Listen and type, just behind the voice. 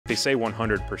They say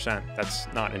 100%.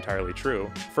 That's not entirely true.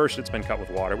 First, it's been cut with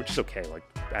water, which is okay. Like,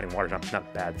 adding water is not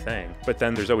a bad thing. But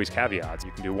then there's always caveats.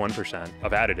 You can do 1%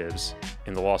 of additives,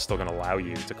 and the law is still going to allow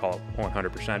you to call it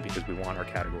 100% because we want our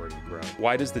category to grow.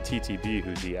 Why does the TTB,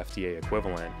 who's the FDA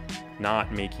equivalent,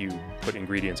 not make you put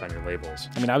ingredients on your labels?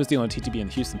 I mean, I was dealing with TTB in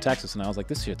Houston, Texas, and I was like,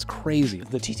 this shit's crazy.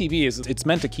 The TTB it's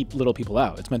meant to keep little people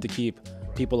out. It's meant to keep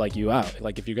people like you out.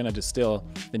 Like, if you're gonna distill,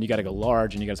 then you gotta go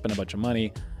large and you gotta spend a bunch of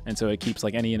money. And so it keeps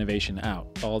like any innovation out.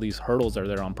 All these hurdles are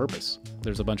there on purpose.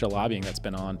 There's a bunch of lobbying that's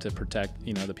been on to protect,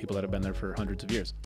 the people that have been there for hundreds of years.